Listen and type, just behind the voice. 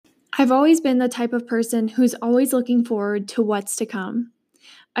I've always been the type of person who's always looking forward to what's to come.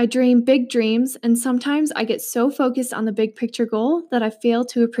 I dream big dreams, and sometimes I get so focused on the big picture goal that I fail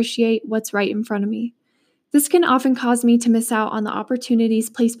to appreciate what's right in front of me. This can often cause me to miss out on the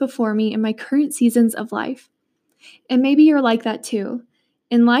opportunities placed before me in my current seasons of life. And maybe you're like that too.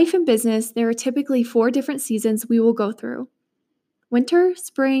 In life and business, there are typically 4 different seasons we will go through: winter,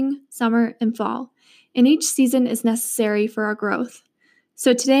 spring, summer, and fall. And each season is necessary for our growth.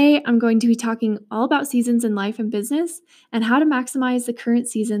 So today, I'm going to be talking all about seasons in life and business and how to maximize the current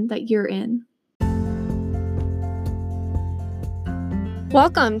season that you're in.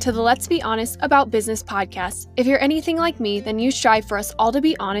 Welcome to the Let's Be Honest About Business podcast. If you're anything like me, then you strive for us all to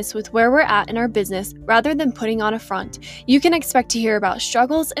be honest with where we're at in our business rather than putting on a front. You can expect to hear about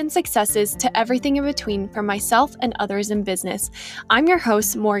struggles and successes to everything in between from myself and others in business. I'm your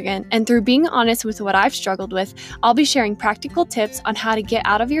host, Morgan, and through being honest with what I've struggled with, I'll be sharing practical tips on how to get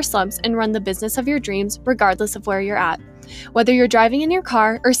out of your slumps and run the business of your dreams regardless of where you're at. Whether you're driving in your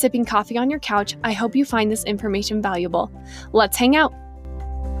car or sipping coffee on your couch, I hope you find this information valuable. Let's hang out.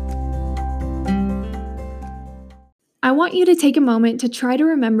 I want you to take a moment to try to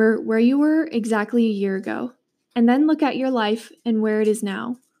remember where you were exactly a year ago, and then look at your life and where it is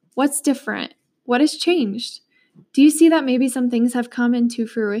now. What's different? What has changed? Do you see that maybe some things have come into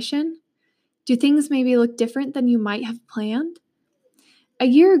fruition? Do things maybe look different than you might have planned? A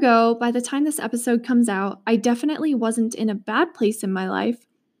year ago, by the time this episode comes out, I definitely wasn't in a bad place in my life,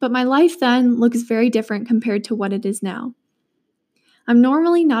 but my life then looks very different compared to what it is now. I'm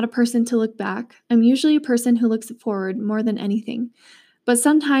normally not a person to look back. I'm usually a person who looks forward more than anything. But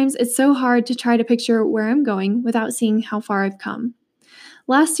sometimes it's so hard to try to picture where I'm going without seeing how far I've come.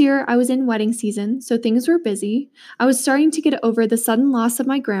 Last year, I was in wedding season, so things were busy. I was starting to get over the sudden loss of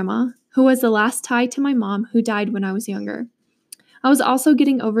my grandma, who was the last tie to my mom who died when I was younger. I was also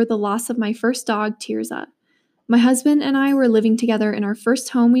getting over the loss of my first dog, Tirza. My husband and I were living together in our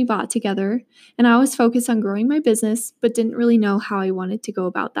first home we bought together, and I was focused on growing my business, but didn't really know how I wanted to go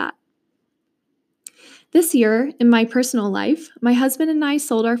about that. This year, in my personal life, my husband and I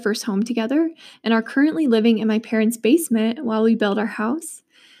sold our first home together and are currently living in my parents' basement while we build our house.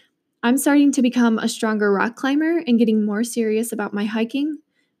 I'm starting to become a stronger rock climber and getting more serious about my hiking.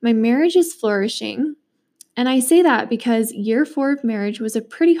 My marriage is flourishing. And I say that because year 4 of marriage was a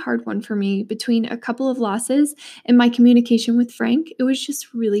pretty hard one for me. Between a couple of losses and my communication with Frank, it was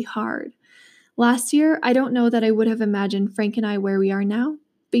just really hard. Last year, I don't know that I would have imagined Frank and I where we are now,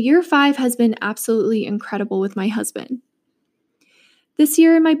 but year 5 has been absolutely incredible with my husband. This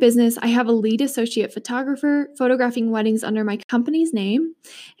year in my business, I have a lead associate photographer photographing weddings under my company's name,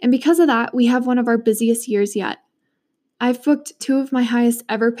 and because of that, we have one of our busiest years yet. I've booked 2 of my highest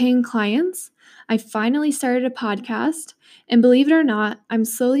ever paying clients. I finally started a podcast, and believe it or not, I'm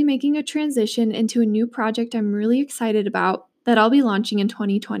slowly making a transition into a new project I'm really excited about that I'll be launching in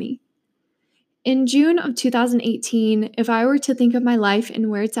 2020. In June of 2018, if I were to think of my life and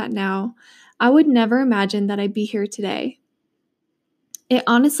where it's at now, I would never imagine that I'd be here today. It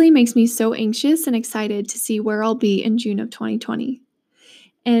honestly makes me so anxious and excited to see where I'll be in June of 2020,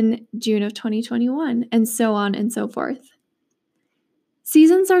 in June of 2021, and so on and so forth.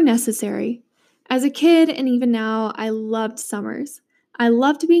 Seasons are necessary. As a kid and even now, I loved summers. I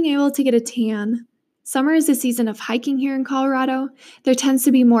loved being able to get a tan. Summer is a season of hiking here in Colorado. There tends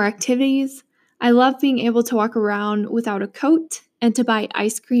to be more activities. I love being able to walk around without a coat and to buy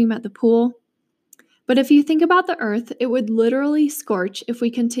ice cream at the pool. But if you think about the earth, it would literally scorch if we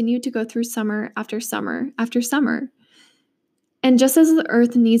continued to go through summer after summer after summer. And just as the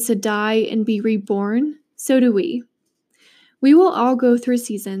earth needs to die and be reborn, so do we. We will all go through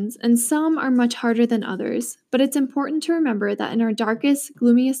seasons, and some are much harder than others, but it's important to remember that in our darkest,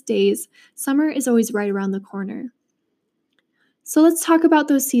 gloomiest days, summer is always right around the corner. So let's talk about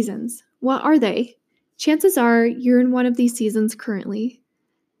those seasons. What are they? Chances are you're in one of these seasons currently.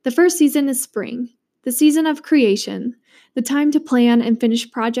 The first season is spring, the season of creation, the time to plan and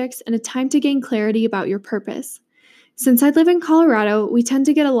finish projects, and a time to gain clarity about your purpose. Since I live in Colorado, we tend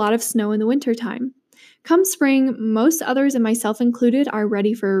to get a lot of snow in the wintertime. Come spring, most others and myself included are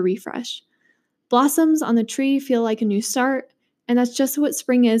ready for a refresh. Blossoms on the tree feel like a new start, and that's just what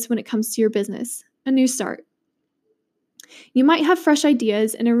spring is when it comes to your business, a new start. You might have fresh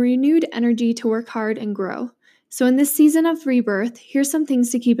ideas and a renewed energy to work hard and grow. So in this season of rebirth, here's some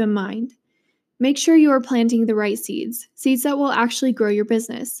things to keep in mind. Make sure you are planting the right seeds that will actually grow your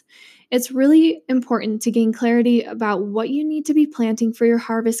business. It's really important to gain clarity about what you need to be planting for your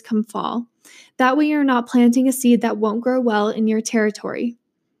harvest come fall. That way you're not planting a seed that won't grow well in your territory.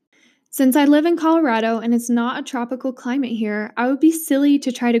 Since I live in Colorado and it's not a tropical climate here, I would be silly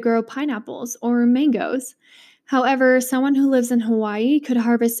to try to grow pineapples or mangoes. However, someone who lives in Hawaii could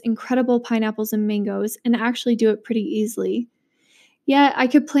harvest incredible pineapples and mangoes and actually do it pretty easily. Yet, I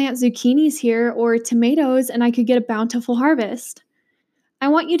could plant zucchinis here or tomatoes and I could get a bountiful harvest. I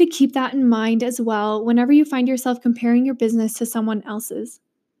want you to keep that in mind as well whenever you find yourself comparing your business to someone else's.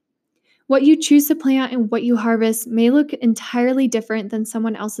 What you choose to plant and what you harvest may look entirely different than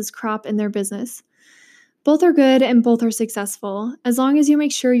someone else's crop in their business. Both are good and both are successful, as long as you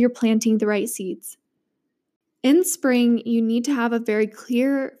make sure you're planting the right seeds. In spring, you need to have a very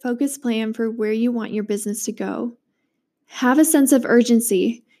clear, focused plan for where you want your business to go. Have a sense of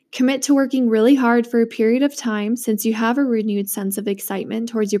urgency. Commit to working really hard for a period of time since you have a renewed sense of excitement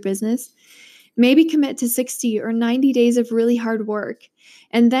towards your business. Maybe commit to 60 or 90 days of really hard work.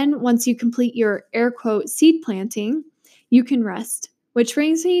 And then once you complete your air quote seed planting, you can rest. Which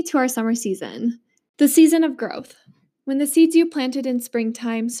brings me to our summer season, the season of growth, when the seeds you planted in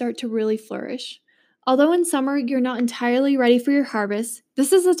springtime start to really flourish. Although in summer you're not entirely ready for your harvest,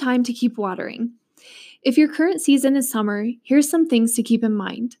 this is the time to keep watering. If your current season is summer, here's some things to keep in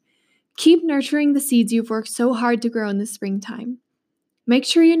mind. Keep nurturing the seeds you've worked so hard to grow in the springtime. Make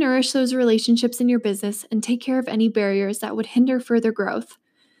sure you nourish those relationships in your business and take care of any barriers that would hinder further growth.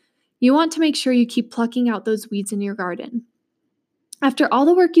 You want to make sure you keep plucking out those weeds in your garden. After all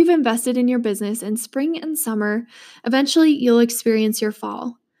the work you've invested in your business in spring and summer, eventually you'll experience your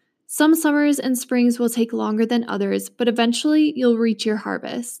fall. Some summers and springs will take longer than others, but eventually you'll reach your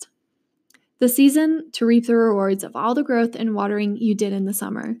harvest. The season to reap the rewards of all the growth and watering you did in the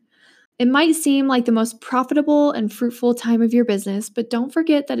summer. It might seem like the most profitable and fruitful time of your business, but don't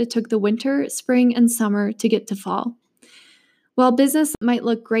forget that it took the winter, spring, and summer to get to fall. While business might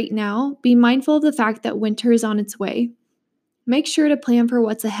look great now, be mindful of the fact that winter is on its way. Make sure to plan for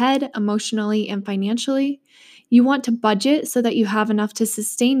what's ahead emotionally and financially. You want to budget so that you have enough to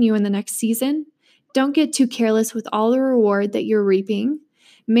sustain you in the next season. Don't get too careless with all the reward that you're reaping.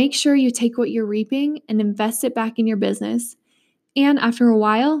 Make sure you take what you're reaping and invest it back in your business. And after a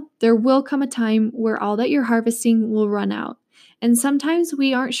while, there will come a time where all that you're harvesting will run out. And sometimes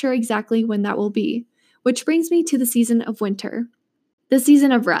we aren't sure exactly when that will be, which brings me to the season of winter, the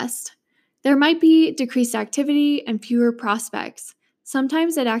season of rest. There might be decreased activity and fewer prospects.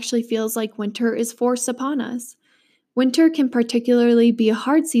 Sometimes it actually feels like winter is forced upon us. Winter can particularly be a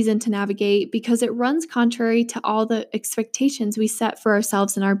hard season to navigate because it runs contrary to all the expectations we set for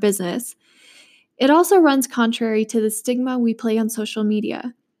ourselves in our business. It also runs contrary to the stigma we play on social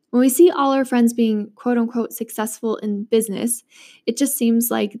media. When we see all our friends being quote unquote successful in business, it just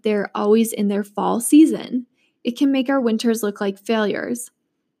seems like they're always in their fall season. It can make our winters look like failures,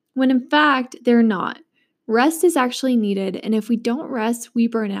 when in fact, they're not. Rest is actually needed, and if we don't rest, we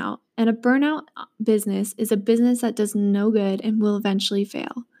burn out. And a burnout business is a business that does no good and will eventually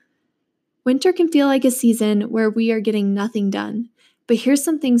fail. Winter can feel like a season where we are getting nothing done. But here's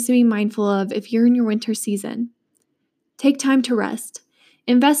some things to be mindful of if you're in your winter season. Take time to rest.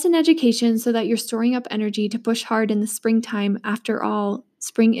 Invest in education so that you're storing up energy to push hard in the springtime. After all,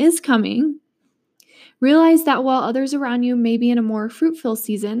 spring is coming. Realize that while others around you may be in a more fruitful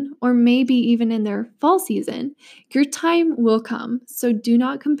season, or maybe even in their fall season, your time will come, so do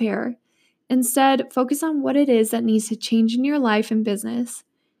not compare. Instead, focus on what it is that needs to change in your life and business.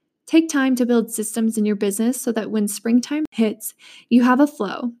 Take time to build systems in your business so that when springtime hits, you have a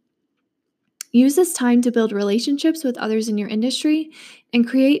flow. Use this time to build relationships with others in your industry and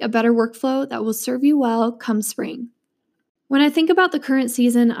create a better workflow that will serve you well come spring. When I think about the current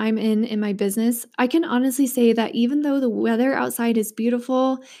season I'm in my business, I can honestly say that even though the weather outside is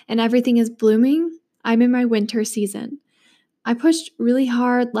beautiful and everything is blooming, I'm in my winter season. I pushed really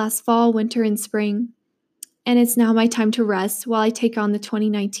hard last fall, winter, and spring, and it's now my time to rest while I take on the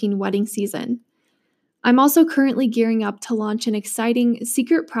 2019 wedding season. I'm also currently gearing up to launch an exciting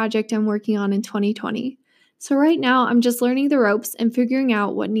secret project I'm working on in 2020. So right now, I'm just learning the ropes and figuring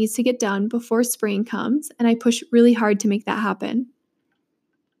out what needs to get done before spring comes, and I push really hard to make that happen.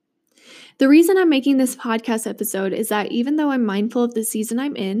 The reason I'm making this podcast episode is that even though I'm mindful of the season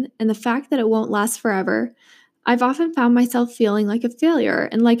I'm in and the fact that it won't last forever, I've often found myself feeling like a failure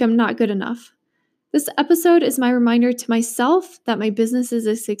and like I'm not good enough. This episode is my reminder to myself that my business is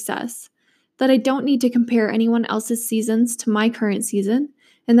a success, that I don't need to compare anyone else's seasons to my current season,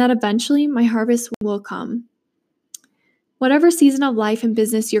 and that eventually my harvest will come. Whatever season of life and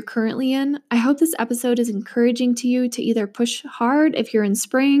business you're currently in, I hope this episode is encouraging to you to either push hard if you're in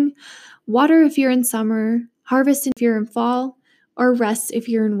spring, water if you're in summer, harvest if you're in fall, or rest if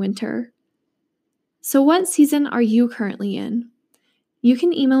you're in winter. So what season are you currently in? You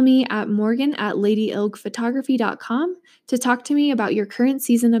can email me at morgan@ladyilgphotography.com to talk to me about your current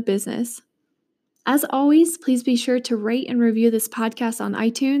season of business. As always, please be sure to rate and review this podcast on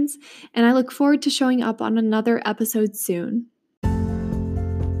iTunes, and I look forward to showing up on another episode soon.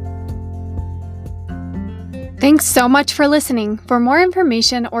 Thanks so much for listening. For more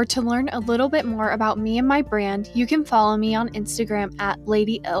information or to learn a little bit more about me and my brand, you can follow me on Instagram at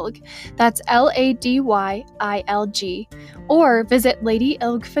LadyIlg. That's LadyIlg. Or visit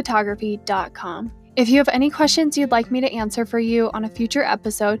ladyilgphotography.com. If you have any questions you'd like me to answer for you on a future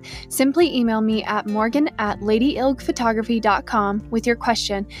episode, simply email me at morgan@ladyilgphotography.com with your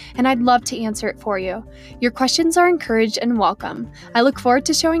question, and I'd love to answer it for you. Your questions are encouraged and welcome. I look forward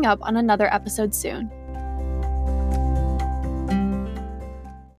to showing up on another episode soon.